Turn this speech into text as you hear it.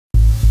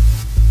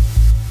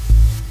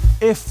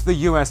If the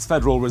US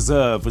Federal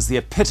Reserve was the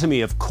epitome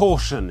of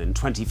caution in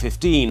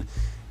 2015,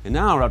 in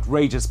our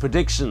outrageous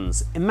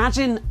predictions,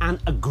 imagine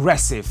an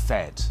aggressive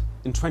Fed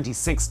in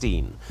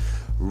 2016.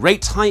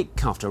 Rate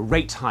hike after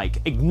rate hike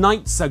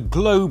ignites a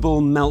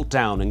global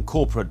meltdown in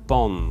corporate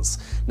bonds.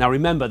 Now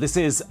remember, this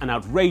is an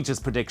outrageous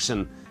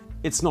prediction.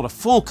 It's not a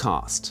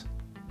forecast,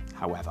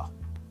 however.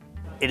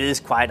 It is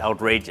quite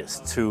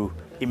outrageous to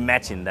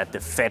imagine that the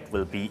Fed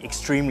will be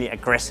extremely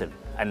aggressive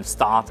and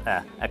start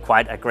a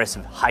quite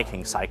aggressive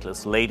hiking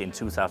cycles late in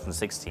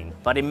 2016.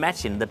 But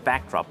imagine the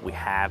backdrop we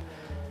have.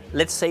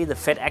 Let's say the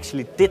Fed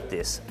actually did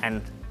this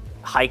and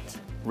hiked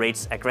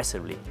rates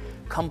aggressively,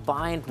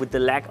 combined with the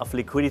lack of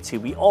liquidity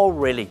we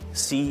already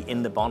see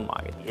in the bond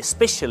market,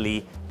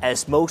 especially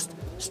as most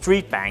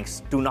street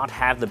banks do not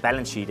have the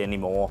balance sheet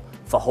anymore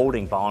for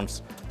holding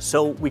bonds.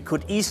 So we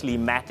could easily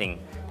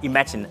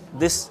imagine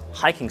this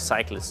hiking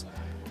cycles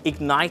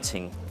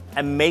igniting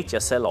a major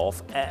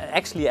sell-off,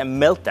 actually a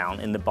meltdown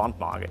in the bond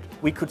market.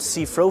 We could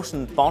see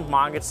frozen bond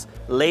markets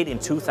late in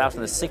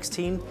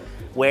 2016,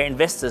 where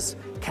investors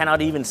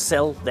cannot even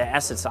sell their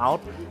assets out,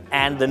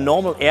 and the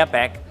normal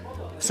airbag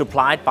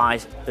supplied by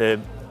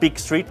big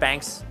street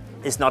banks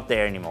is not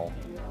there anymore.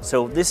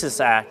 So this is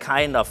a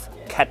kind of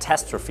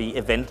catastrophe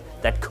event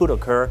that could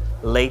occur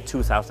late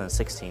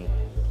 2016.